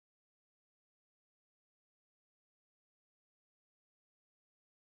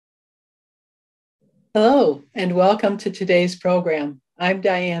Hello, and welcome to today's program. I'm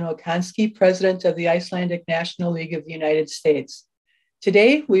Diane Okonski, President of the Icelandic National League of the United States.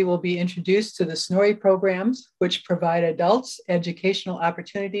 Today, we will be introduced to the Snorri programs, which provide adults educational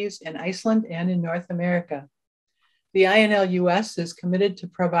opportunities in Iceland and in North America. The INLUS is committed to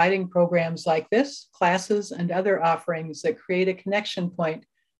providing programs like this, classes, and other offerings that create a connection point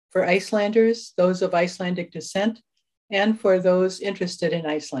for Icelanders, those of Icelandic descent, and for those interested in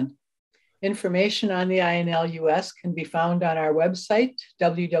Iceland. Information on the INLUS can be found on our website,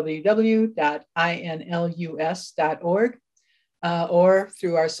 www.inlus.org, or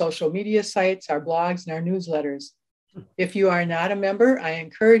through our social media sites, our blogs, and our newsletters. If you are not a member, I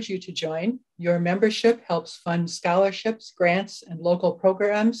encourage you to join. Your membership helps fund scholarships, grants, and local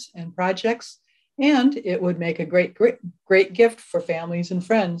programs and projects, and it would make a great gift for families and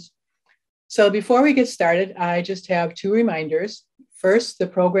friends. So before we get started, I just have two reminders. First, the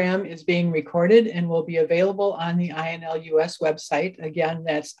program is being recorded and will be available on the INLUS website. Again,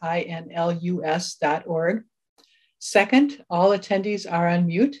 that's inlus.org. Second, all attendees are on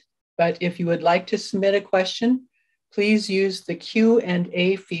mute, but if you would like to submit a question, please use the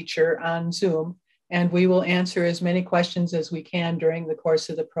Q&A feature on Zoom, and we will answer as many questions as we can during the course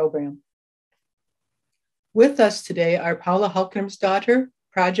of the program. With us today are Pála Hallgrímsdóttir,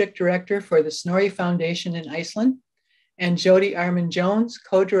 Project Director for the Snorri Foundation in Iceland, and Jody Arman-Jones,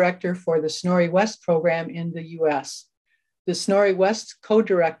 Co-Director for the Snorri West program in the US. The Snorri West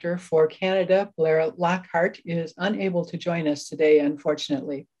Co-Director for Canada, Blair Lockhart, is unable to join us today,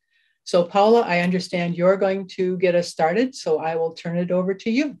 unfortunately. So Pála, I understand you're going to get us started, so I will turn it over to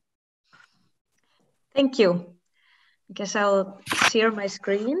you. Thank you. I guess I'll share my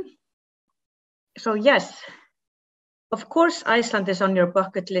screen. So yes, of course, Iceland is on your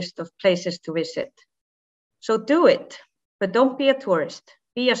bucket list of places to visit. So do it, but don't be a tourist,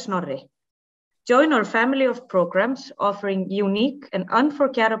 be a Snorri. Join our family of programs offering unique and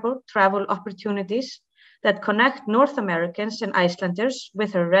unforgettable travel opportunities that connect North Americans and Icelanders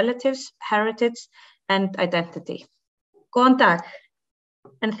with their relatives, heritage, and identity. Góðan dag,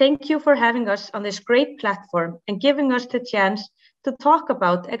 and thank you for having us on this great platform and giving us the chance to talk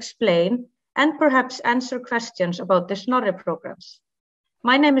about, explain, and perhaps answer questions about the Snorri programs.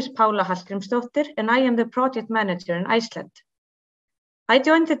 My name is Pála Hallgrímsdóttir, and I am the project manager in Iceland. I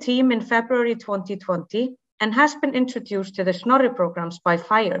joined the team in February 2020 and has been introduced to the Snorri programs by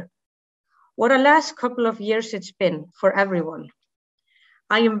fire. What a last couple of years it's been for everyone.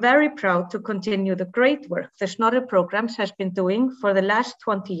 I am very proud to continue the great work the Snorri programs has been doing for the last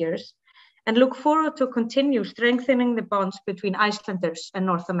 20 years and look forward to continue strengthening the bonds between Icelanders and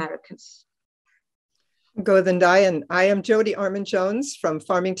North Americans. Góðan dag, I am Jody Arman-Jones from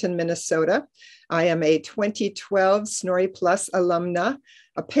Farmington, Minnesota. I am a 2012 Snorri Plus alumna,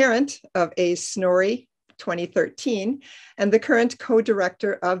 a parent of a Snorri 2013, and the current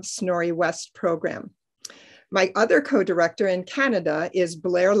co-director of Snorri West program. My other co-director in Canada is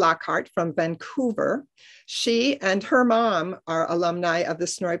Blair Lockhart from Vancouver. She and her mom are alumni of the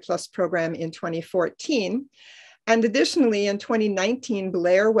Snorri Plus program in 2014. And additionally, in 2019,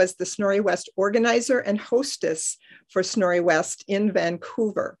 Blair was the Snorri West organizer and hostess for Snorri West in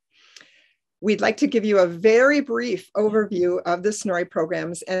Vancouver. We'd like to give you a very brief overview of the Snorri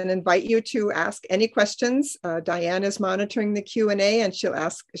programs and invite you to ask any questions. Diane is monitoring the Q&A, and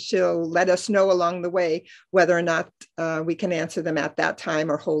she'll let us know along the way whether or not we can answer them at that time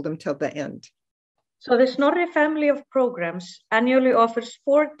or hold them till the end. So the Snorri family of programs annually offers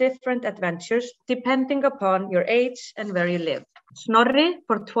 4 different adventures depending upon your age and where you live. Snorri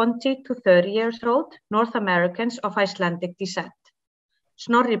for 20 to 30 years old, North Americans of Icelandic descent.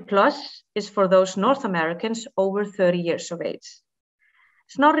 Snorri Plus is for those North Americans over 30 years of age.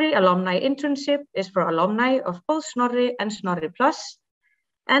 Snorri Alumni Internship is for alumni of both Snorri and Snorri Plus.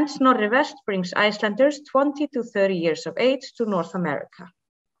 And Snorri West brings Icelanders 20 to 30 years of age to North America.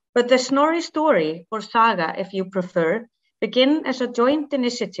 But the Snorri story, or saga if you prefer, begin as a joint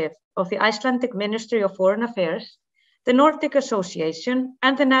initiative of the Icelandic Ministry of Foreign Affairs, the Nordic Association,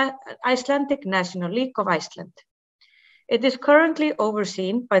 and the Icelandic National League of Iceland. It is currently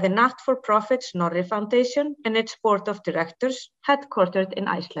overseen by the not-for-profit Snorri Foundation and its board of directors, headquartered in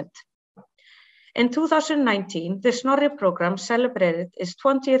Iceland. In 2019, the Snorri program celebrated its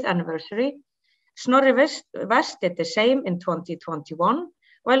 20th anniversary. Snorri West did the same in 2021,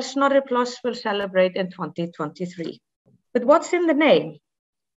 while Snorri Plus will celebrate in 2023. But what's in the name?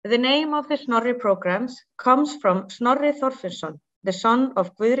 The name of the Snorri programs comes from Snorri Þorfinnsson, the son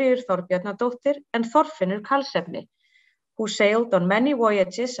of Guðríður Þorbjarnardóttir and Þorfinnur Karlsefni, who sailed on many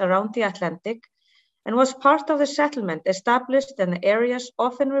voyages around the Atlantic and was part of the settlement established in the areas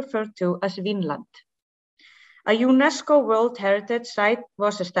often referred to as Vinland. A UNESCO World Heritage Site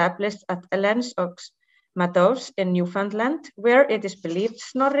was established at Ellen's Meadows in Newfoundland, where it is believed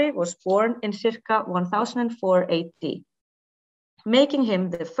Snorri was born in circa 1004 AD, making him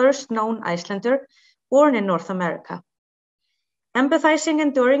the first known Icelander born in North America. Emphasizing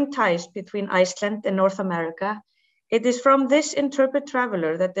enduring ties between Iceland and North America, it is from this intrepid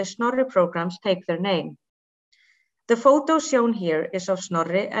traveler that the Snorri programs take their name. The photo shown here is of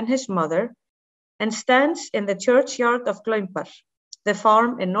Snorri and his mother and stands in the churchyard of Glaumbar, the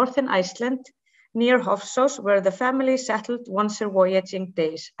farm in northern Iceland near Hofsós, where the family settled once their voyaging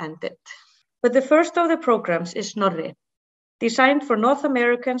days ended. But the first of the programs is Snorri, designed for North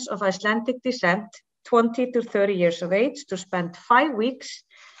Americans of Icelandic descent, 20 to 30 years of age, to spend 5 weeks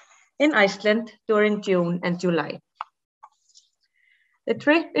in Iceland during June and July. The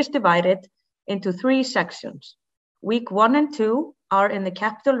trip is divided into 3 sections. Week 1 and 2 are in the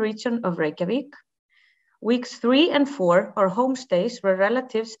capital region of Reykjavik. Weeks 3 and 4 are homestays for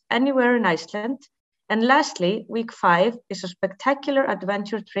relatives anywhere in Iceland. And lastly, week 5 is a spectacular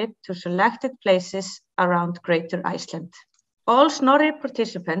adventure trip to selected places around Greater Iceland. All Snorri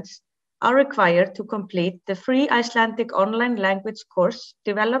participants are required to complete the free Icelandic online language course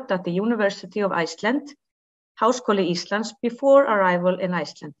developed at the University of Iceland, Háskóli Íslands, before arrival in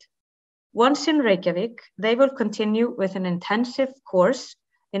Iceland. Once in Reykjavik, they will continue with an intensive course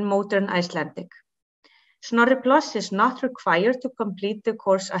in modern Icelandic. Snorri Plus is not required to complete the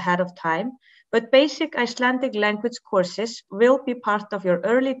course ahead of time, but basic Icelandic language courses will be part of your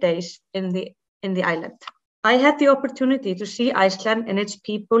early days in the island. I had the opportunity to see Iceland and its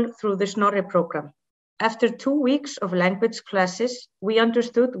people through the Snorri program. After 2 weeks of language classes, we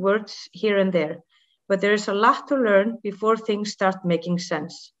understood words here and there, but there is a lot to learn before things start making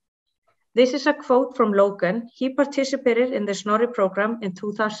sense. This is a quote from Logan. He participated in the Snorri program in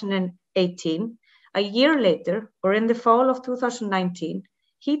 2018. A year later, or in the fall of 2019,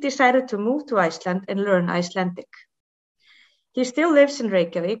 he decided to move to Iceland and learn Icelandic. He still lives in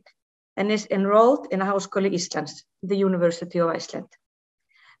Reykjavik and is enrolled in Háskóli Íslands, the University of Iceland.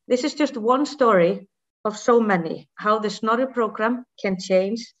 This is just one story of so many, how the Snorri program can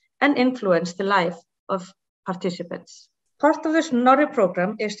change and influence the life of participants. Part of the Snorri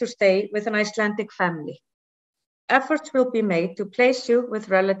program is to stay with an Icelandic family. Efforts will be made to place you with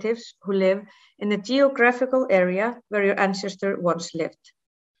relatives who live in the geographical area where your ancestor once lived.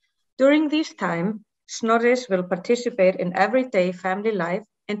 During this time, Snorris will participate in everyday family life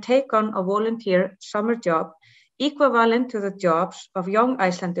and take on a volunteer summer job equivalent to the jobs of young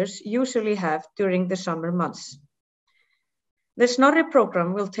Icelanders usually have during the summer months. The Snorri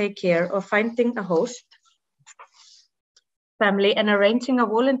program will take care of finding a host family and arranging a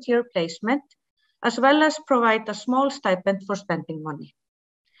volunteer placement, as well as provide a small stipend for spending money.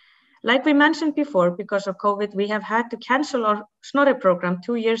 Like we mentioned before, because of COVID, we have had to cancel our Snorri program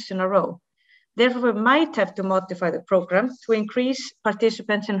 2 years in a row. Therefore, we might have to modify the program to increase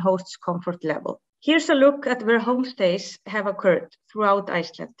participants and hosts' comfort level. Here's a look at where homestays have occurred throughout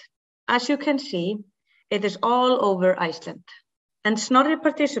Iceland. As you can see, it is all over Iceland. And Snorri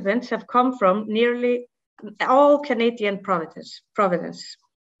participants have come from nearly all Canadian provinces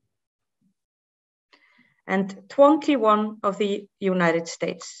and 21 of the United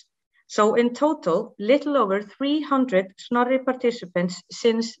States. So in total, little over 300 Snorri participants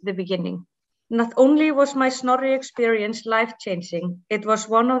since the beginning. Not only was my Snorri experience life-changing, it was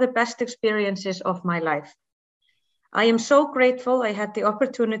one of the best experiences of my life. I am so grateful I had the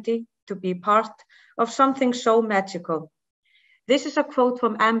opportunity to be part of something so magical. This is a quote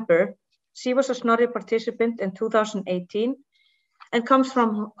from Amber. She was a Snorri participant in 2018 and comes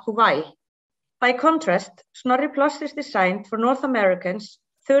from Hawaii. By contrast, Snorri Plus is designed for North Americans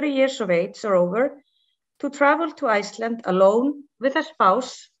 30 years of age or over to travel to Iceland alone with a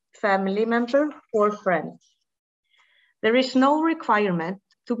spouse, family member, or friend. There is no requirement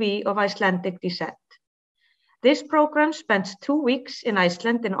to be of Icelandic descent. This program spends 2 weeks in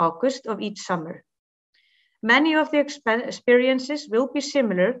Iceland in August of each summer. Many of the experiences will be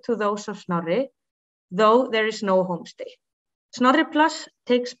similar to those of Snorri, though there is no homestay. Snorri Plus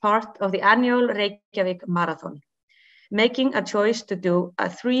takes part of the annual Reykjavik Marathon, making a choice to do a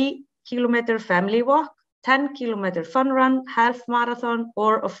 3-kilometer family walk, 10-kilometer fun run, half marathon,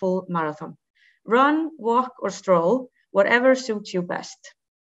 or a full marathon. Run, walk, or stroll, whatever suits you best.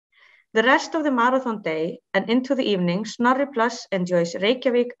 The rest of the marathon day and into the evening, Snorri Plus enjoys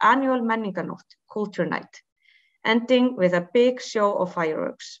Reykjavik annual Menningarnótt, Culture Night, ending with a big show of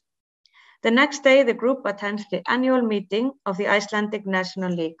fireworks. The next day, the group attends the annual meeting of the Icelandic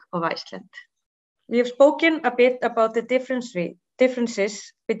National League of Iceland. We have spoken a bit about the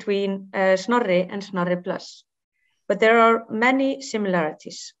differences between Snorri and Snorri Plus. but there are many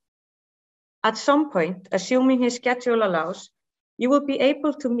similarities. At some point, assuming his schedule allows, you will be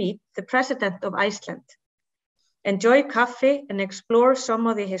able to meet the President of Iceland, enjoy coffee, and explore some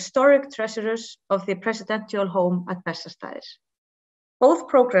of the historic treasures of the presidential home at Bessastaðir. Both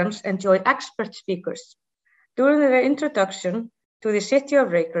programs enjoy expert speakers. During their introduction to the city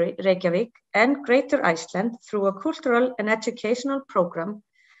of Reykjavik and Greater Iceland through a cultural and educational program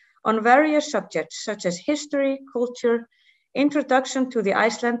on various subjects such as history, culture, introduction to the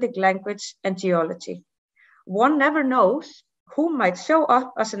Icelandic language, and geology. One never knows who might show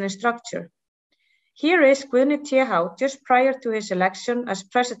up as an instructor. Here is Guðni T. just prior to his election as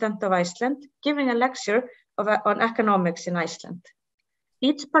President of Iceland, giving a lecture on economics in Iceland.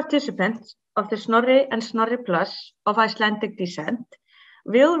 Each participant of the Snorri and Snorri Plus of Icelandic descent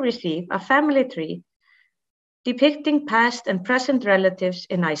will receive a family tree depicting past and present relatives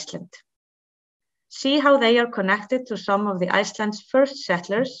in Iceland. See how they are connected to some of the Iceland's first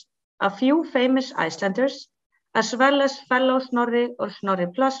settlers, a few famous Icelanders, as well as fellow Snorri or Snorri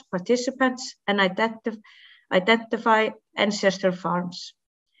Plus participants, and identify ancestor farms.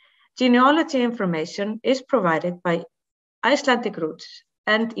 Genealogy information is provided by Icelandic Roots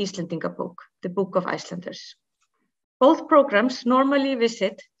and Íslendingabók, the Book of Icelanders. Both programs normally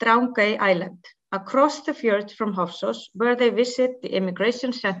visit Drangey Island, across the fjord from Hofsós, where they visit the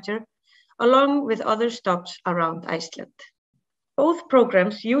Immigration Center, along with other stops around Iceland. Both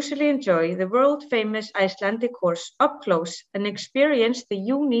programs usually enjoy the world-famous Icelandic horse up close and experience the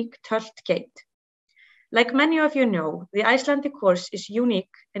unique tuft gait. Like many of you know, the Icelandic horse is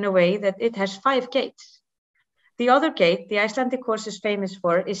unique in a way that it has 5 gaits. The other gait the Icelandic horse is famous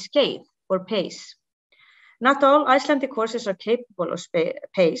for is skeið, or pace. Not all Icelandic horses are capable of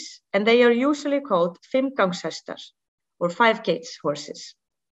pace, and they are usually called fimmgangshestar, or 5 gaits horses.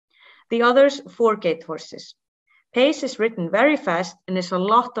 The others, 4 gait horses. Pace is written very fast and is a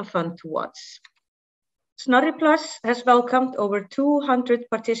lot of fun to watch. Snorri Plus has welcomed over 200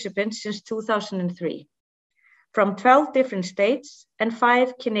 participants since 2003, from 12 different states and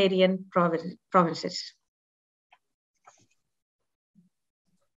 5 Canadian provinces.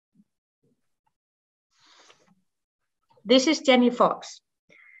 This is Jenny Fox,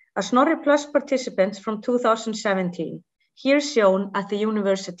 a Snorri Plus participant from 2017, here shown at the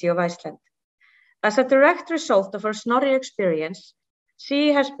University of Iceland. As a direct result of her Snorri experience,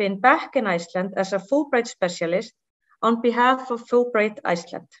 she has been back in Iceland as a Fulbright specialist on behalf of Fulbright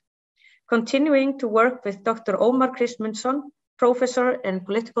Iceland, continuing to work with Dr. Ómar Kristmundsson, professor in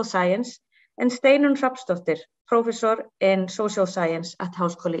political science, and Steinunn Hrafnsdóttir, professor in social science at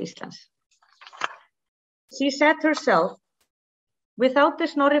Háskóli Íslands. She said herself, without the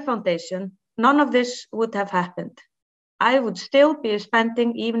Snorri Foundation, none of this would have happened. I would still be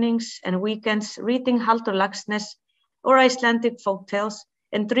spending evenings and weekends reading Halldór Laxness or Icelandic folktales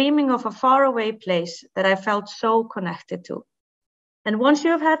and dreaming of a faraway place that I felt so connected to. And once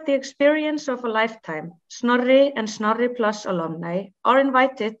you have had the experience of a lifetime, Snorri and Snorri Plus alumni are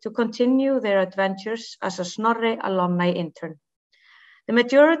invited to continue their adventures as a Snorri alumni intern. The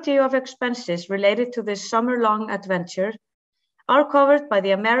majority of expenses related to this summer-long adventure are covered by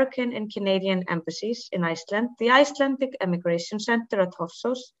the American and Canadian embassies in Iceland, the Icelandic Immigration Center at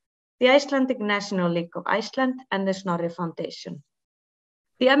Hofsós, the Icelandic National League of Iceland, and the Snorri Foundation.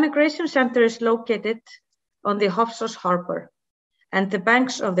 The Immigration Center is located on the Hofsós Harbor and the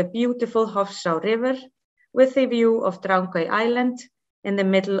banks of the beautiful Hofsá River with a view of Drangey Island in the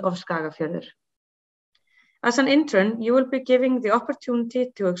middle of Skagafjörður. As an intern, you will be given the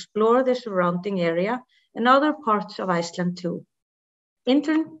opportunity to explore the surrounding area and other parts of Iceland too.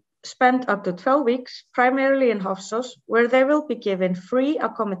 Interns spend up to 12 weeks, primarily in Hofsós, where they will be given free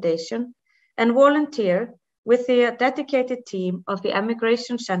accommodation and volunteer with the dedicated team of the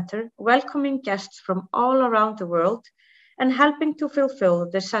Immigration Center, welcoming guests from all around the world and helping to fulfill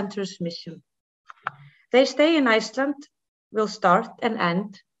the center's mission. Their stay in Iceland will start and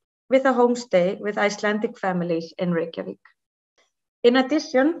end with a homestay with Icelandic families in Reykjavik. In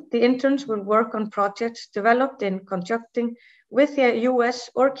addition, the interns will work on projects developed in conjunction with the US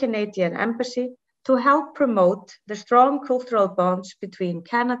or Canadian embassy to help promote the strong cultural bonds between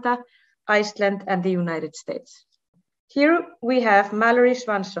Canada, Iceland, and the United States. Here we have Mallory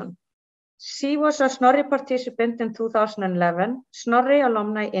Swanson. She was a Snorri participant in 2011, Snorri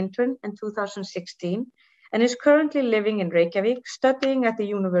alumni intern in 2016, and is currently living in Reykjavik, studying at the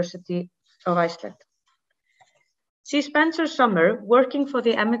University of Iceland. She spends her summer working for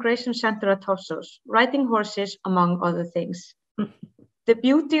the Immigration Center at Hofsós, riding horses, among other things. The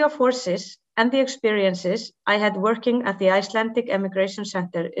beauty of horses and the experiences I had working at the Icelandic Immigration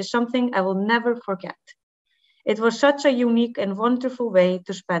Center is something I will never forget. It was such a unique and wonderful way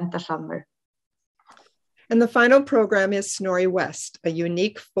to spend the summer. And the final program is Snorri West, a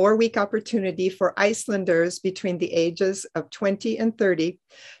unique 4-week opportunity for Icelanders between the ages of 20 and 30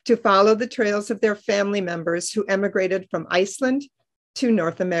 to follow the trails of their family members who emigrated from Iceland to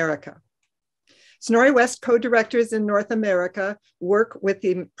North America. Snorri West co-directors in North America work with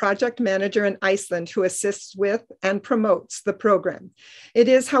the project manager in Iceland who assists with and promotes the program. It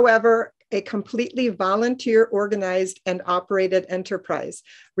is, however, a completely volunteer organized and operated enterprise,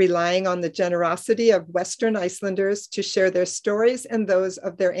 relying on the generosity of Western Icelanders to share their stories and those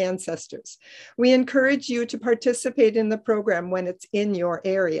of their ancestors. We encourage you to participate in the program when it's in your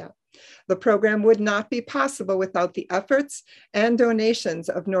area. The program would not be possible without the efforts and donations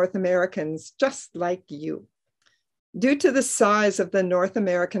of North Americans just like you. Due to the size of the North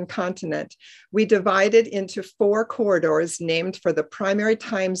American continent, we divided into 4 corridors named for the primary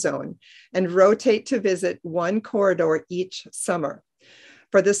time zone and rotate to visit one corridor each summer.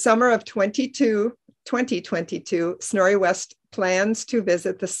 For the summer of 2022, Snorri West plans to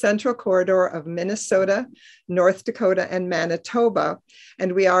visit the central corridor of Minnesota, North Dakota, and Manitoba,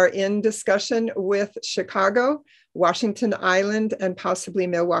 and we are in discussion with Chicago, Washington Island, and possibly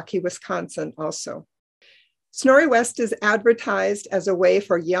Milwaukee, Wisconsin also. Snorri West is advertised as a way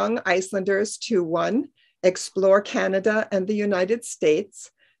for young Icelanders to 1, explore Canada and the United States,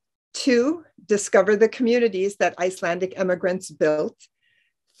 2, discover the communities that Icelandic immigrants built,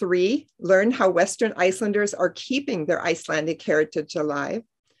 3, learn how Western Icelanders are keeping their Icelandic heritage alive,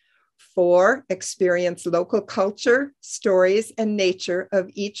 4, experience local culture, stories, and nature of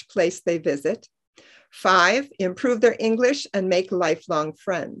each place they visit, 5, improve their English and make lifelong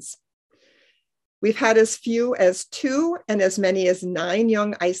friends. We've had as few as 2 and as many as 9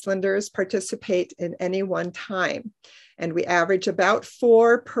 young Icelanders participate in any one time. And we average about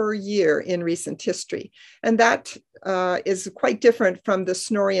 4 per year in recent history. And that is quite different from the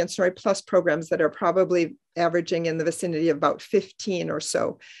Snorri and Snorri Plus programs that are probably averaging in the vicinity of about 15 or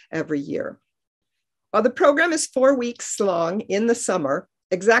so every year. While the program is 4 weeks long in the summer,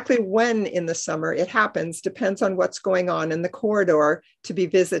 exactly when in the summer it happens depends on what's going on in the corridor to be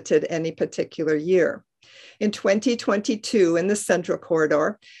visited any particular year. In 2022, in the Central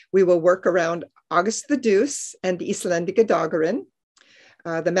Corridor, we will work around August the Deuce and Icelandic National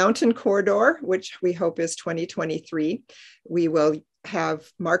League. The Mountain Corridor, which we hope is 2023, we will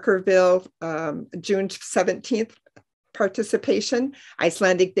have Markerville, June 17th participation,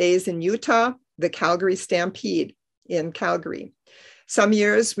 Icelandic Days in Utah, the Calgary Stampede in Calgary. Some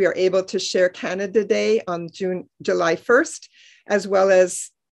years we are able to share Canada Day on July 1st, as well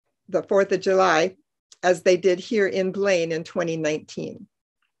as the 4th of July, as they did here in Blaine in 2019.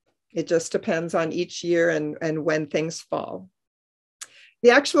 It just depends on each year and when things fall.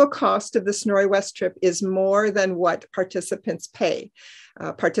 The actual cost of the Snorri West trip is more than what participants pay.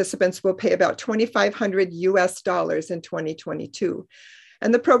 Participants will pay about $2,500 US in 2022.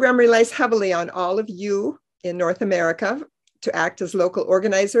 And the program relies heavily on all of you in North America to act as local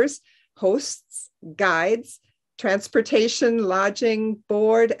organizers, hosts, guides, transportation, lodging,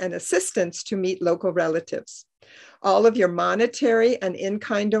 board, and assistance to meet local relatives. All of your monetary and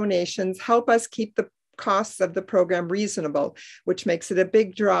in-kind donations help us keep the costs of the program reasonable, which makes it a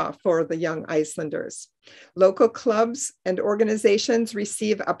big draw for the young Icelanders. Local clubs and organizations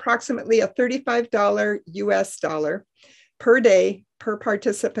receive approximately a $35 US per day per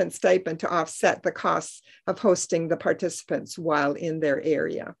participant stipend to offset the costs of hosting the participants while in their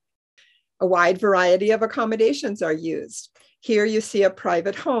area. A wide variety of accommodations are used. Here you see a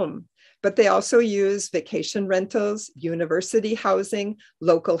private home, but they also use vacation rentals, university housing,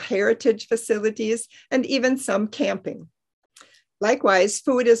 local heritage facilities, and even some camping. Likewise,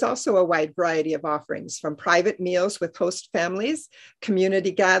 food is also a wide variety of offerings, from private meals with host families,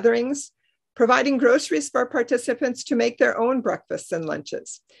 community gatherings, providing groceries for participants to make their own breakfasts and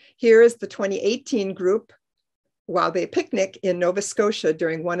lunches. Here is the 2018 group while they picnic in Nova Scotia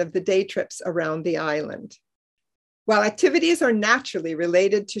during one of the day trips around the island. While activities are naturally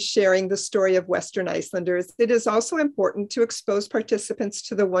related to sharing the story of Western Icelanders, it is also important to expose participants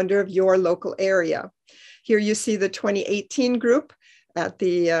to the wonder of your local area. Here you see the 2018 group at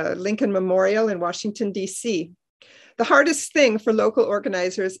the Lincoln Memorial in Washington, DC. The hardest thing for local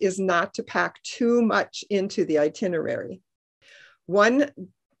organizers is not to pack too much into the itinerary. One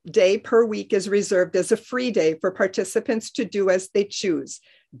day per week is reserved as a free day for participants to do as they choose.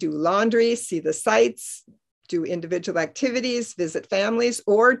 Do laundry, see the sights, do individual activities, visit families,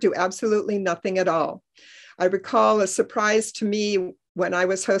 or do absolutely nothing at all. I recall a surprise to me when I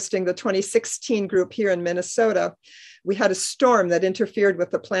was hosting the 2016 group here in Minnesota, we had a storm that interfered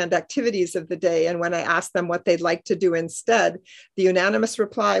with the planned activities of the day. And when I asked them what they'd like to do instead, the unanimous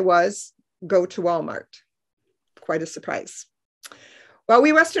reply was, go to Walmart. Quite a surprise. While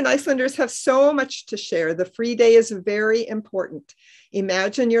we Western Icelanders have so much to share, the free day is very important.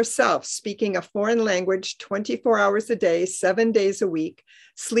 Imagine yourself speaking a foreign language 24 hours a day, 7 days a week,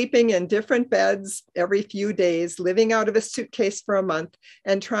 sleeping in different beds every few days, living out of a suitcase for a month,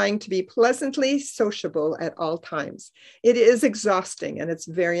 and trying to be pleasantly sociable at all times. It is exhausting, and it's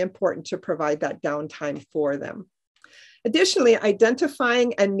very important to provide that downtime for them. Additionally,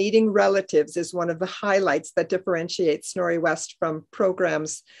 identifying and meeting relatives is one of the highlights that differentiates Snorri West from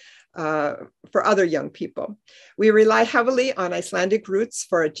programs for other young people. We rely heavily on Icelandic roots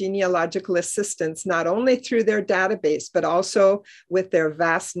for genealogical assistance, not only through their database, but also with their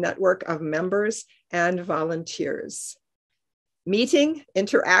vast network of members and volunteers. Meeting,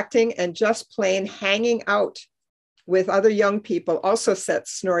 interacting, and just plain hanging out with other young people also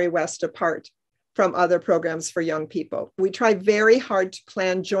sets Snorri West apart from other programs for young people. We try very hard to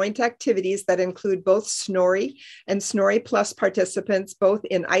plan joint activities that include both Snorri and Snorri Plus participants, both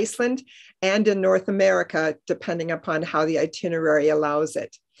in Iceland and in North America, depending upon how the itinerary allows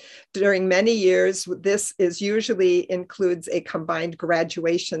it. During many years, this usually includes a combined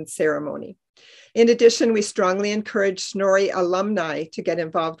graduation ceremony. In addition, we strongly encourage Snorri alumni to get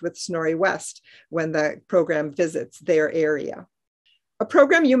involved with Snorri West when the program visits their area. A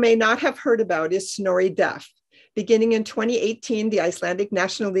program you may not have heard about is Snorri Deaf. Beginning in 2018, the Icelandic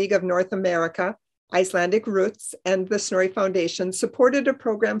National League of North America, Icelandic Roots, and the Snorri Foundation supported a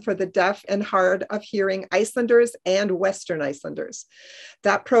program for the deaf and hard of hearing Icelanders and Western Icelanders.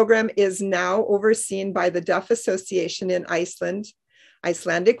 That program is now overseen by the Deaf Association in Iceland,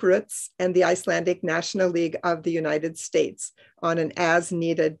 Icelandic Roots, and the Icelandic National League of the United States on an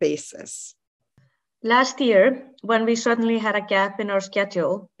as-needed basis. Last year, when we suddenly had a gap in our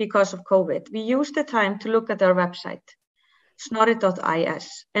schedule because of COVID, we used the time to look at our website,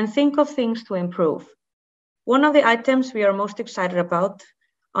 snorri.is, and think of things to improve. One of the items we are most excited about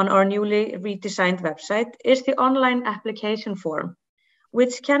on our newly redesigned website is the online application form,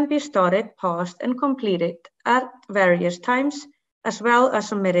 which can be started, paused, and completed at various times, as well as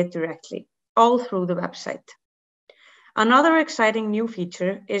submitted directly, all through the website. Another exciting new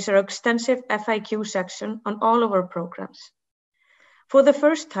feature is our extensive FAQ section on all of our programs. For the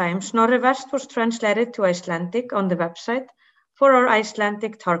first time, Snorri West was translated to Icelandic on the website for our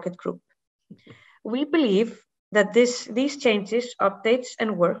Icelandic target group. We believe that these changes, updates,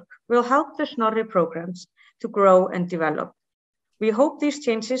 and work will help the Snorri programs to grow and develop. We hope these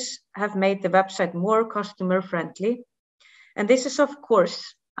changes have made the website more customer-friendly, and this is, of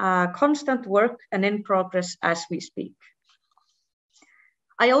course, constant work and in progress as we speak.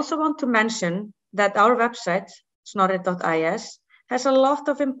 I also want to mention that our website, snorri.is, has a lot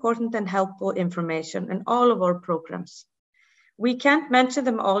of important and helpful information in all of our programs. We can't mention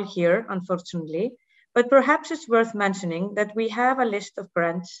them all here, unfortunately, but perhaps it's worth mentioning that we have a list of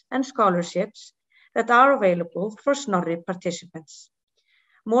grants and scholarships that are available for Snorri participants.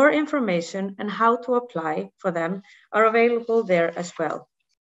 More information and how to apply for them are available there as well.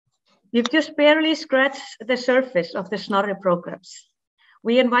 You've just barely scratched the surface of the Snorri programs.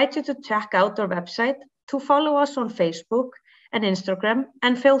 We invite you to check out our website, to follow us on Facebook and Instagram,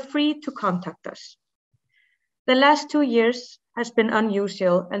 and feel free to contact us. The last 2 years has been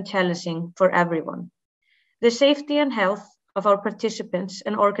unusual and challenging for everyone. The safety and health of our participants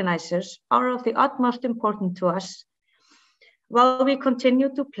and organizers are of the utmost importance to us, while we continue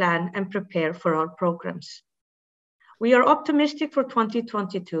to plan and prepare for our programs. We are optimistic for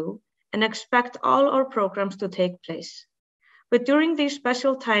 2022 and expect all our programs to take place. But during these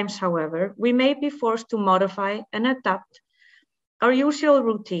special times, however, we may be forced to modify and adapt our usual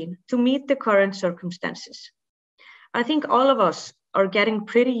routine to meet the current circumstances. I think all of us are getting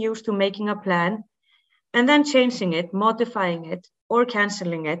pretty used to making a plan and then changing it, modifying it, or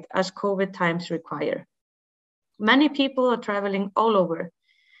canceling it as COVID times require. Many people are traveling all over.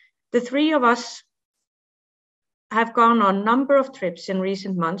 The three of us have gone on a number of trips in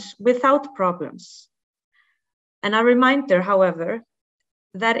recent months without problems. And a reminder, however,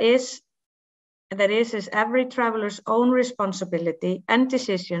 that is every traveler's own responsibility and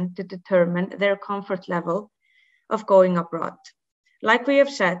decision to determine their comfort level of going abroad. Like we have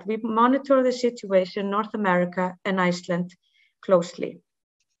said, we monitor the situation in North America and Iceland closely.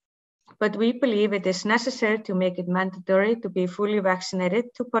 But we believe it is necessary to make it mandatory to be fully vaccinated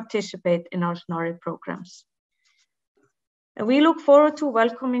to participate in our Snorri programs. And we look forward to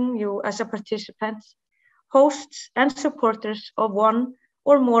welcoming you as a participant hosts and supporters of one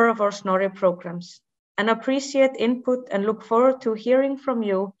or more of our Snorri programs, and appreciate input and look forward to hearing from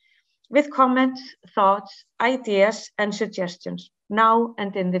you with comments, thoughts, ideas, and suggestions now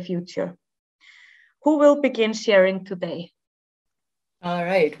and in the future. Who will begin sharing today? All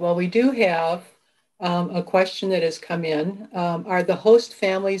right. Well, we do have a question that has come in. Are the host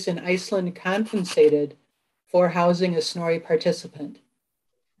families in Iceland compensated for housing a Snorri participant?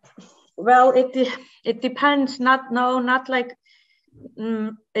 Well, it depends.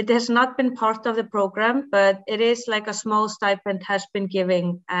 It has not been part of the program, but it is like a small stipend has been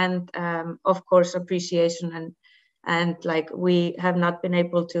given, and of course appreciation, and like we have not been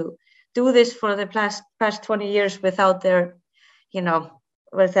able to do this for the past 20 years without their,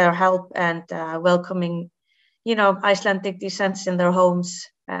 with their help and welcoming, Icelandic descents in their homes.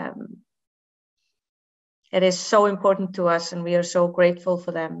 It is so important to us, and we are so grateful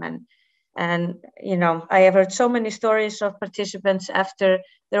for them. And I have heard so many stories of participants after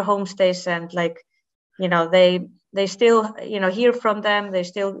their homestays, and they still hear from them. They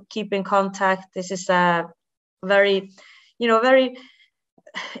still keep in contact. This is a very very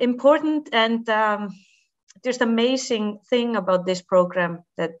important and just amazing thing about this program,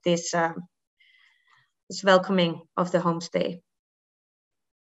 that this welcoming of the homestay.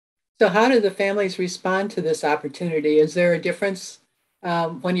 So how do the families respond to this opportunity? Is there a difference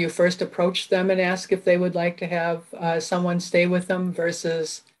when you first approach them and ask if they would like to have someone stay with them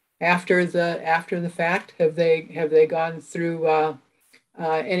versus after the fact? Have they gone through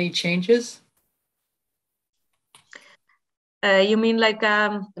any changes? You mean like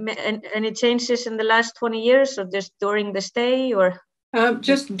any changes in the last 20 years, or just during the stay, or?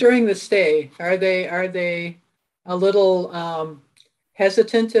 Just during the stay. Are they a little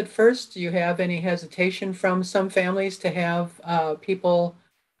hesitant at first? Do you have any hesitation from some families to have people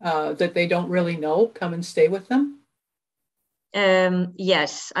that they don't really know come and stay with them?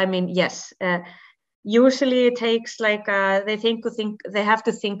 Yes, yes. Usually it takes they have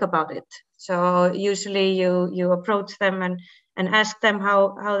to think about it. So usually you approach them and ask them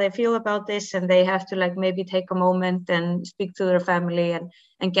how they feel about this, and they have to maybe take a moment and speak to their family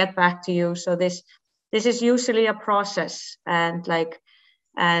and get back to you. So this is usually a process, and they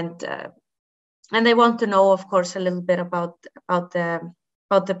want to know, of course, a little bit about the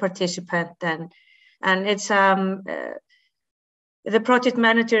participant, and it's the project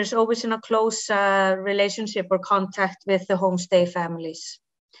manager is always in a close relationship or contact with the homestay families.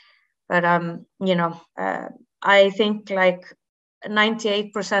 But I think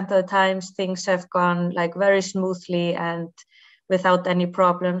 98% of the times things have gone very smoothly and without any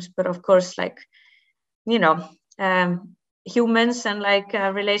problems. But of course, humans and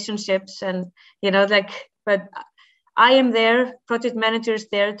relationships, and but I am there, project manager is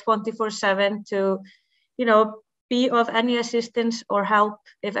there 24/7 to be of any assistance or help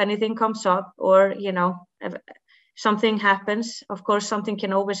if anything comes up, or if something happens. Of course, something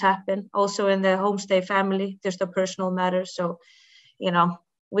can always happen also in the homestay family, just a personal matter. So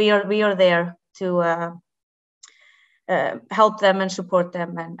we are there to help them and support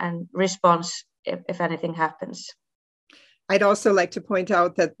them and respond if anything happens. I'd also like to point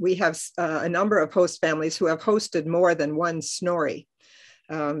out that we have a number of host families who have hosted more than one Snorri.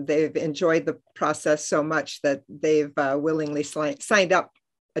 They've enjoyed the process so much that they've willingly signed up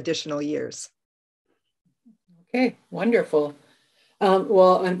additional years. Okay, wonderful.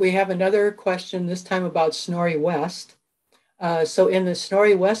 Well, and we have another question this time about Snorri West. So in the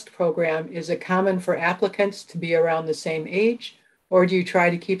Snorri West program, is it common for applicants to be around the same age, or do you try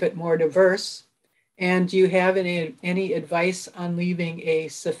to keep it more diverse? And do you have any advice on leaving a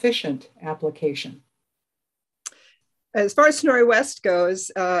sufficient application? As far as Snorri West goes,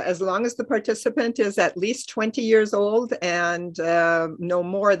 as long as the participant is at least 20 years old and no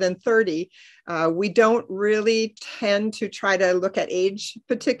more than 30, we don't really tend to try to look at age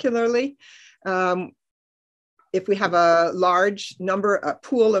particularly. If we have a large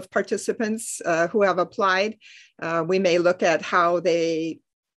pool of participants who have applied, we may look at how they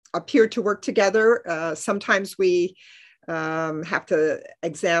appear to work together. Sometimes we have to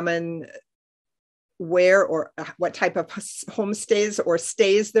examine where or what type of homestays or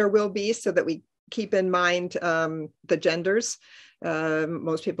stays there will be, so that we keep in mind the genders.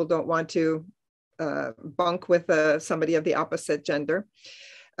 Most people don't want to bunk with somebody of the opposite gender.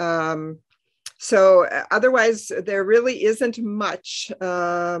 So otherwise, there really isn't much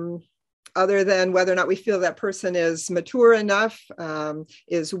other than whether or not we feel that person is mature enough,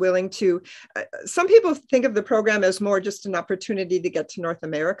 is willing to, some people think of the program as more just an opportunity to get to North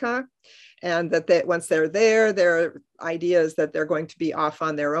America, and that once they're there, their idea is that they're going to be off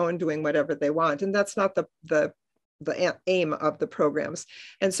on their own doing whatever they want. And that's not the aim of the programs.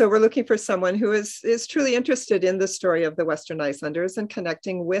 And so we're looking for someone who is truly interested in the story of the Western Icelanders and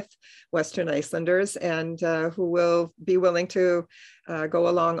connecting with Western Icelanders, and who will be willing to go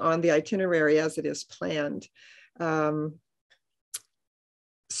along on the itinerary as it is planned.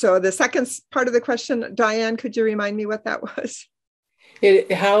 So the second part of the question, Diane, could you remind me what that was?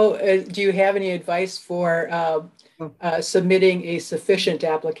 How do you have any advice for submitting a sufficient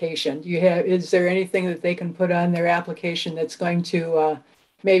application? Is there anything that they can put on their application that's going to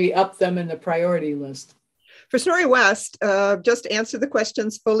maybe up them in the priority list? For Snorri West, just answer the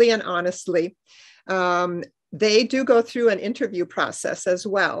questions fully and honestly. They do go through an interview process as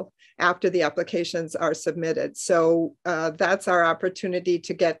well after the applications are submitted. So that's our opportunity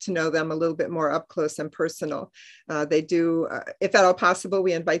to get to know them a little bit more up close and personal. They do, if at all possible,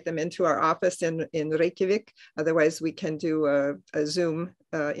 we invite them into our office in Reykjavik. Otherwise, we can do a Zoom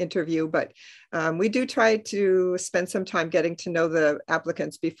interview. But we do try to spend some time getting to know the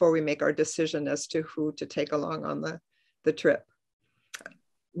applicants before we make our decision as to who to take along on the trip.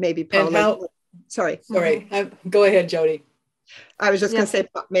 Maybe Pála. Sorry. Go ahead, Jody. I was just going to say,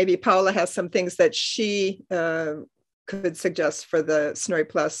 maybe Pála has some things that she could suggest for the Snorri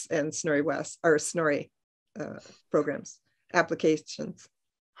Plus and Snorri West, or Snorri programs, applications.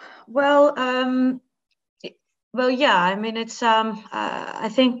 Well, yeah, I mean, it's, I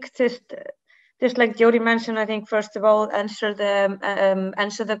think just like Jody mentioned, I think, first of all, answer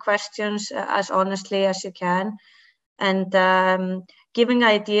the questions as honestly as you can, and giving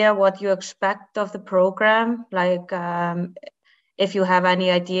idea what you expect of the program, like if you have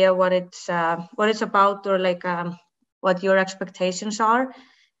any idea what it's about, or like what your expectations are.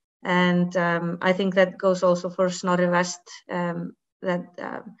 And I think that goes also for Snorri West,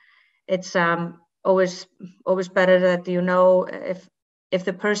 that it's always better that you know if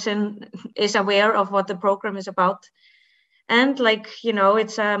the person is aware of what the program is about. And like, you know,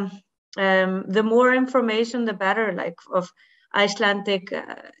 it's the more information the better, like of Icelandic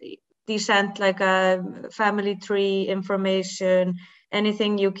descent, like a family tree information,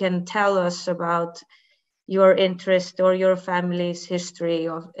 anything you can tell us about your interest or your family's history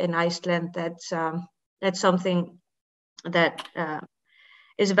in Iceland. That's something that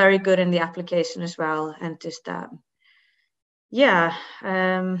is very good in the application as well. And just yeah,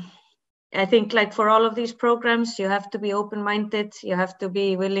 I think like for all of these programs, you have to be open-minded. You have to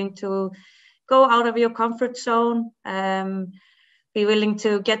be willing to go out of your comfort zone. Be willing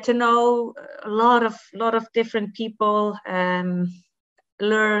to get to know a lot of different people,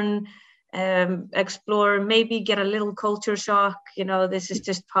 learn, explore, maybe get a little culture shock. You know, this is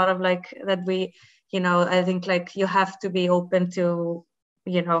just part of like that we, you know, I think like you have to be open to,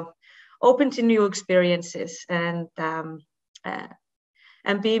 you know, open to new experiences, and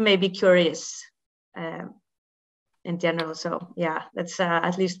be maybe curious in general. So yeah, that's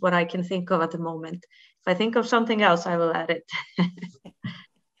at least what I can think of at the moment. If I think of something else, I will add it.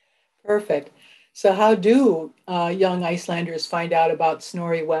 Perfect. So how do young Icelanders find out about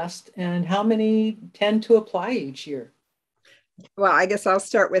Snorri West, and how many tend to apply each year? Well, I guess I'll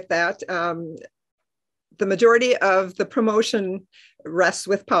start with that. The majority of the promotion rests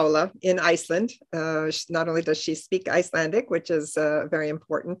with Pála in Iceland. Not only does she speak Icelandic, which is very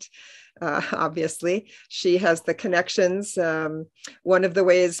important, obviously, she has the connections. One of the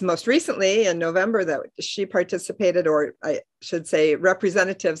ways most recently in November that she participated, or I should say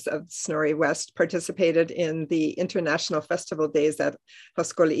representatives of Snorri West participated in the International Festival Days at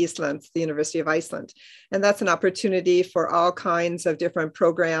Háskóli Íslands, the University of Iceland. And that's an opportunity for all kinds of different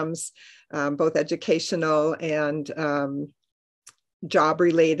programs, both educational and job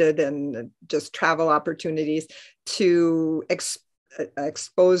related and just travel opportunities to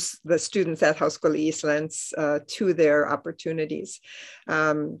expose the students at Háskóli Íslands to their opportunities.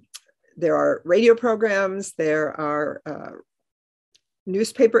 There are radio programs, there are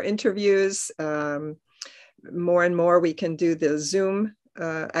newspaper interviews. More and more we can do the Zoom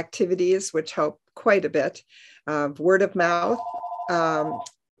activities, which help quite a bit. Word of mouth.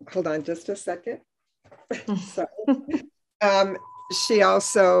 Hold on just a second. Sorry. She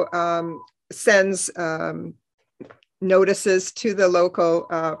also sends notices to the local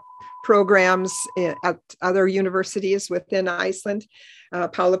programs at other universities within Iceland.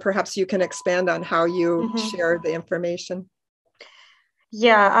 Pála, perhaps you can expand on how you share the information.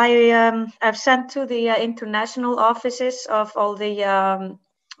 Yeah, I've sent to the international offices of all the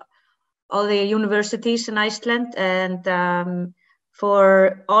universities in Iceland, and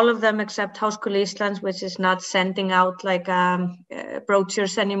for all of them except Háskóli Íslands, which is not sending out like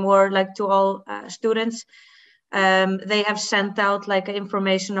brochures anymore, like to all students. They have sent out like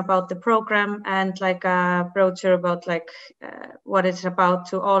information about the program and like a brochure about like what it's about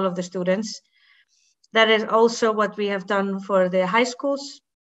to all of the students. That is also what we have done for the high schools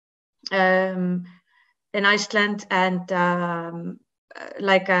in Iceland, and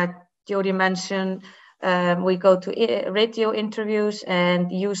like Jody mentioned, we go to radio interviews,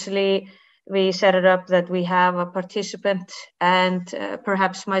 and usually we set it up that we have a participant and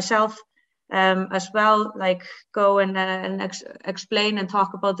perhaps myself as well, like go and explain and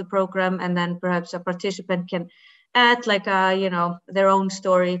talk about the program, and then perhaps a participant can add like their own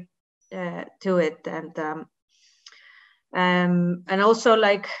story to it, and also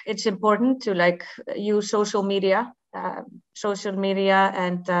like it's important to like use social media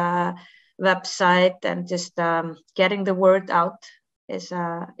and website, and just getting the word out is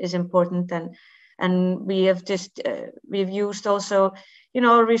important, and we have just we've used also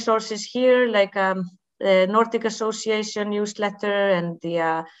resources here like the Nordic Association newsletter and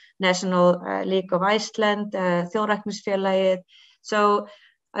the National League of Iceland, Þjóðræknisfélagið. So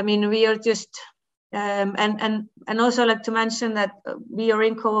I mean, we are just and also like to mention that we are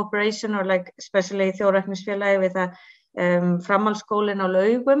in cooperation, or like especially Þjóðræknisfélagið, with a framhaldsskólinn á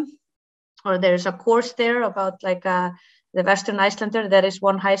Laugum, or there's a course there about like the Western Icelander. There is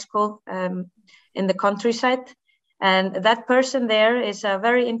one high school in the countryside, and that person there is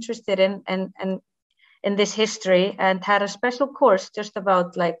very interested in this history, and had a special course just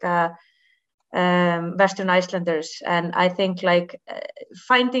about like Western Icelanders. And I think like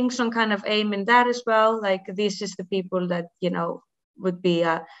finding some kind of aim in that as well, like this is the people that would be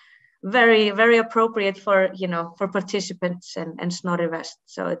very, very appropriate for for participants and Snorri West.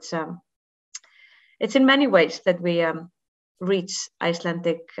 So it's in many ways that we reach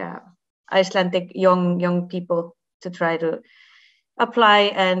Icelandic young people to try to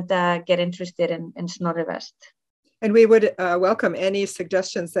apply and get interested in Snorri West. And we would welcome any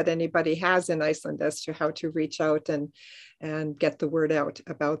suggestions that anybody has in Iceland as to how to reach out and get the word out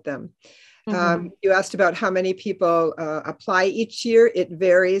about them. Mm-hmm. You asked about how many people apply each year. It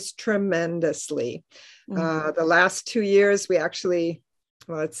varies tremendously. Mm-hmm. The last 2 years, we actually,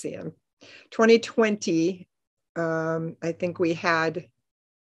 well, let's see, in 2020, I think we had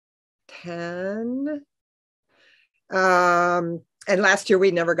 10. And last year, we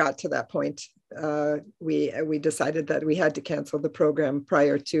never got to that point. We decided that we had to cancel the program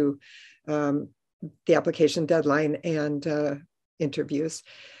prior to the application deadline and interviews.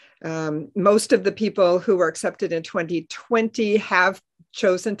 Most of the people who were accepted in 2020 have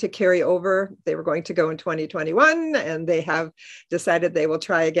chosen to carry over. They were going to go in 2021, and they have decided they will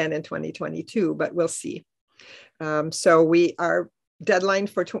try again in 2022, but we'll see. So our deadline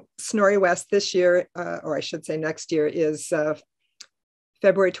for Snorri West this year, or I should say next year, is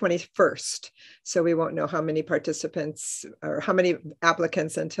February 21st. So we won't know how many participants or how many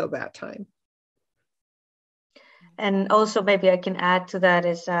applicants until that time. And also maybe I can add to that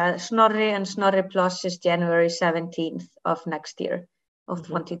is Snorri and Snorri Plus is January 17th of next year, of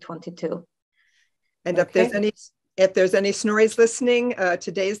 2022. And okay. if there's any Snorris listening,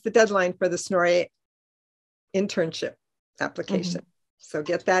 today's the deadline for the Snorri internship application. Mm-hmm. So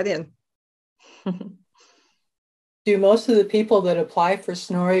get that in. Do most of the people that apply for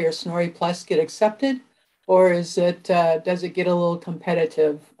Snorri or Snorri Plus get accepted, or does it get a little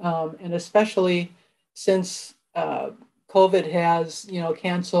competitive? And especially since COVID has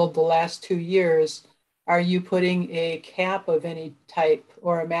canceled the last 2 years, are you putting a cap of any type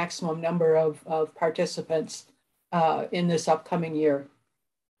or a maximum number of participants in this upcoming year?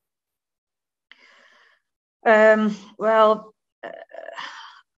 Well,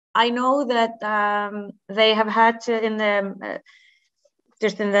 I know that they have had to,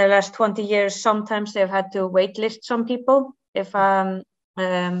 just in the last 20 years, sometimes they've had to waitlist some people if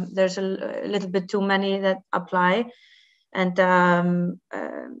there's a little bit too many that apply. And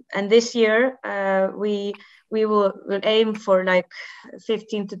this year we will aim for like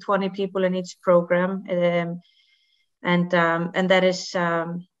 15 to 20 people in each program, and that is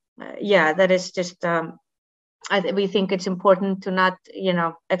that is just. We think it's important to not,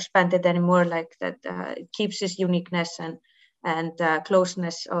 expand it anymore, like that. It keeps its uniqueness and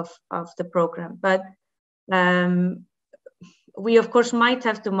closeness of the program. But we, of course, might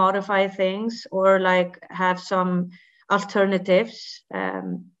have to modify things or like have some alternatives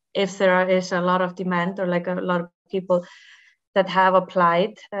if there is a lot of demand or like a lot of people that have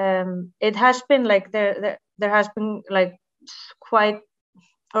applied. It has been like there has been like quite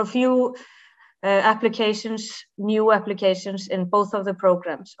or few applications, new applications in both of the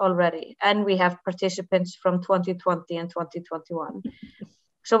programs already. And we have participants from 2020 and 2021.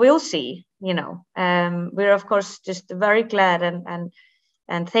 So we'll see, you know. We're of course just very glad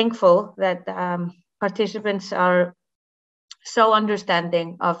and thankful that participants are so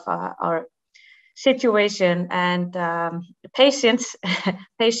understanding of our situation and patient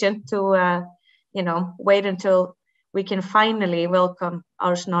to you know, wait until we can finally welcome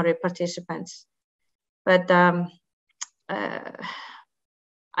our Snorri participants. But I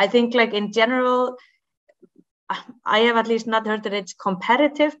think, like, in general, I have at least not heard that it's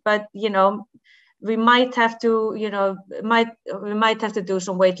competitive, but you know, we might have to, you know, we might have to do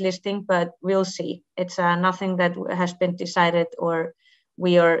some waitlisting, but we'll see. It's nothing that has been decided or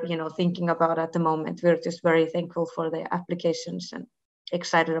we are, you know, thinking about at the moment. We're just very thankful for the applications and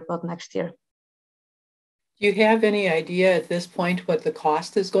excited about next year. Do you have any idea at this point what the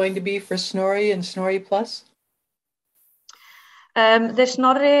cost is going to be for Snorri and Snorri Plus?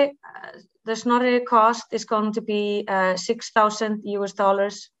 The Snorri cost is going to be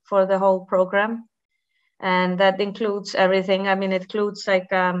 $6,000 for the whole program, and that includes everything. I mean, it includes like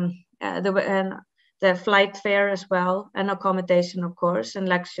the flight fare as well, and accommodation, of course, and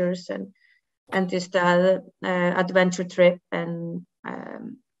lectures, and just the adventure trip and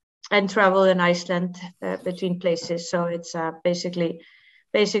travel in Iceland between places. So it's basically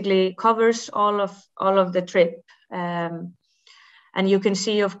covers all of the trip. And you can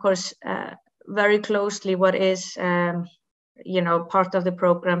see, of course, very closely what is, you know, part of the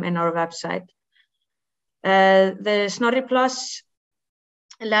program in our website. The Snorri Plus,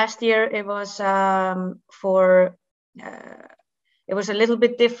 last year it was it was a little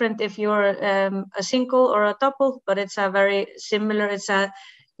bit different if you're a single or a double, but it's a very similar. It's a,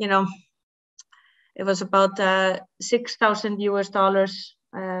 you know, it was about $6,000.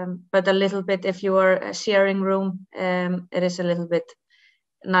 But a little bit if you are a sharing room, it is a little bit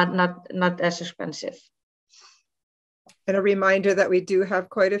not as expensive. And a reminder that we do have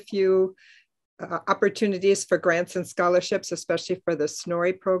quite a few opportunities for grants and scholarships, especially for the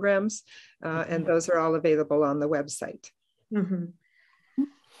Snorri programs, and those are all available on the website. Mm-hmm.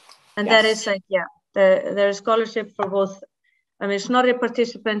 And yes. That is like, yeah, there's scholarship for both. I mean, Snorri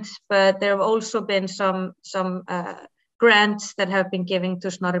participants, but there have also been some grants that have been given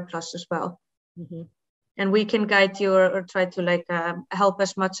to Snorri Plus as well. Mm-hmm. And we can guide you or try to like help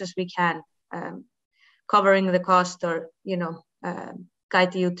as much as we can, covering the cost, or, you know,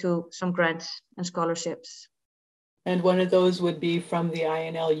 guide you to some grants and scholarships. And one of those would be from the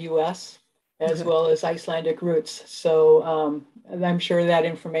INLUS as well as Icelandic Roots. So I'm sure that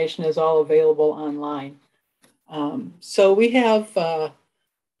information is all available online. So we have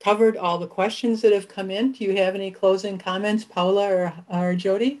covered all the questions that have come in. Do you have any closing comments, Pála or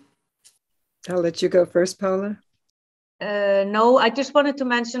Jody? I'll let you go first, Pála. No, I just wanted to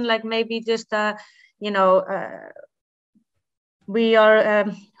mention, like, maybe just, you know, we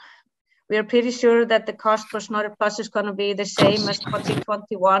are pretty sure that the cost for Snorri Plus is going to be the same as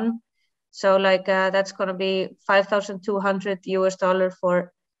 2021. So like that's going to be $5,200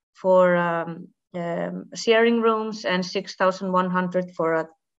 for sharing rooms and $6,100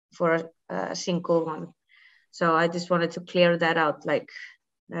 for a single one. So I just wanted to clear that out, like,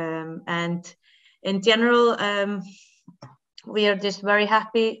 and in general, we are just very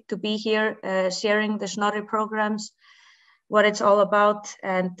happy to be here sharing the Snorri programs, what it's all about,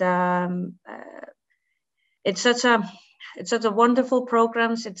 and it's such a wonderful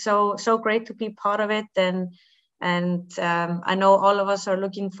programs. It's so great to be part of it, and I know all of us are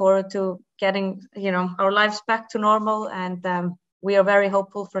looking forward to getting, you know, our lives back to normal, and we are very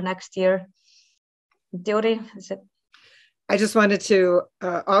hopeful for next year. Jody, is it? I just wanted to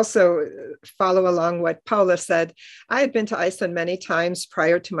also follow along what Pála said. I had been to Iceland many times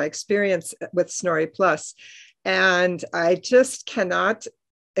prior to my experience with Snorri Plus, and I just cannot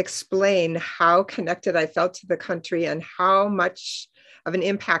explain how connected I felt to the country and how much of an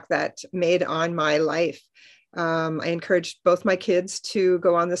impact that made on my life. I encouraged both my kids to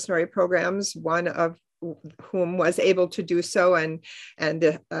go on the Snorri programs, one of whom was able to do so and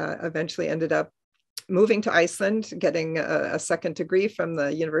eventually ended up moving to Iceland, getting a second degree from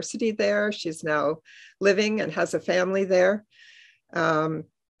the university there. She's now living and has a family there.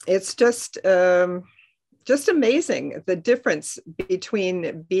 It's just amazing, the difference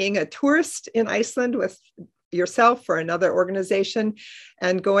between being a tourist in Iceland with yourself or another organization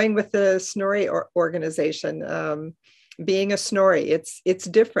and going with the Snorri organization. Being a Snorri, it's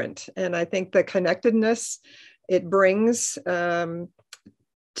different. And I think the connectedness it brings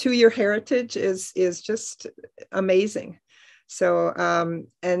to your heritage is just amazing. So,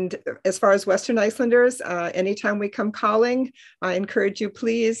 and as far as Western Icelanders, anytime we come calling, I encourage you,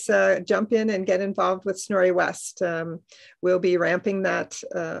 please jump in and get involved with Snorri West. We'll be ramping that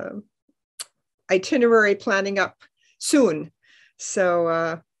itinerary planning up soon.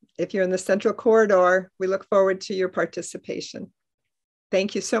 So if you're in the Central Corridor, we look forward to your participation.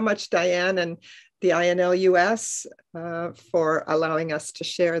 Thank you so much, Diane, and the INLUS for allowing us to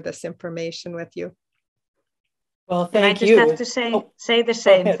share this information with you. Well, thank you. I just have to say the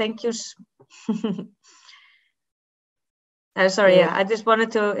same. Thank you. Sorry, yeah, I just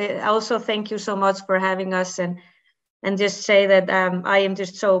wanted to also thank you so much for having us, and just say that I am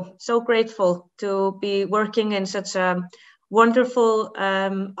just so grateful to be working in such a wonderful,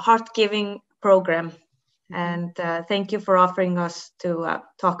 heart-giving program. And thank you for offering us to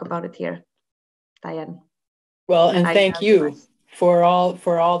talk about it here, Diane. Well, and thank you for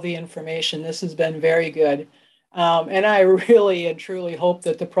all the information. This has been very good. And I really and truly hope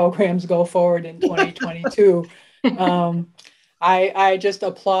that the programs go forward in 2022. I just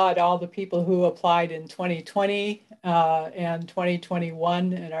applaud all the people who applied in 2020 and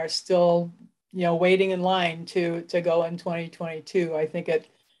 2021 and are still, waiting in line to go in 2022. I think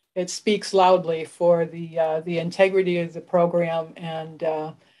it speaks loudly for the integrity of the program and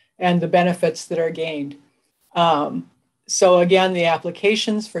the benefits that are gained. So again, the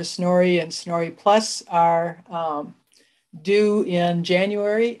applications for Snorri and Snorri Plus are due in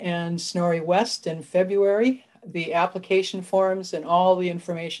January and Snorri West in February. The application forms and all the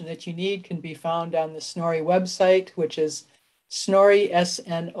information that you need can be found on the Snorri website, which is Snorri,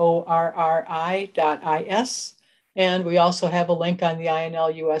 SNORRI.is. And we also have a link on the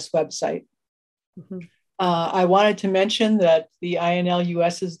INLUS website. Mm-hmm. I wanted to mention that the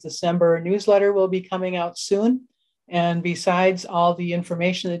INLUS's December newsletter will be coming out soon. And besides all the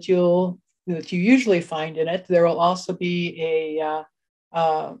information that you usually find in it, there will also be a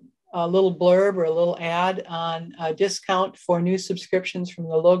little blurb or a little ad on a discount for new subscriptions from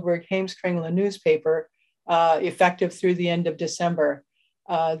the Lögberg Heimskringla newspaper, effective through the end of December.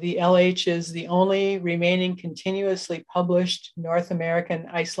 The LH is the only remaining continuously published North American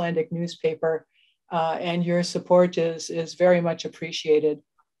Icelandic newspaper, and your support is very much appreciated.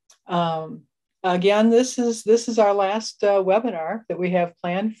 Again, this is our last webinar that we have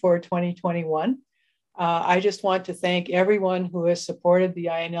planned for 2021. I just want to thank everyone who has supported the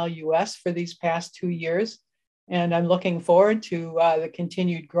INLUS for these past 2 years. And I'm looking forward to the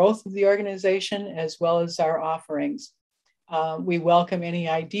continued growth of the organization as well as our offerings. We welcome any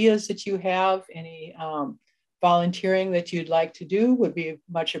ideas that you have, any volunteering that you'd like to do would be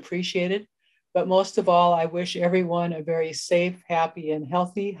much appreciated. But most of all, I wish everyone a very safe, happy, and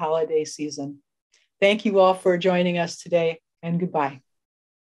healthy holiday season. Thank you all for joining us today, and goodbye.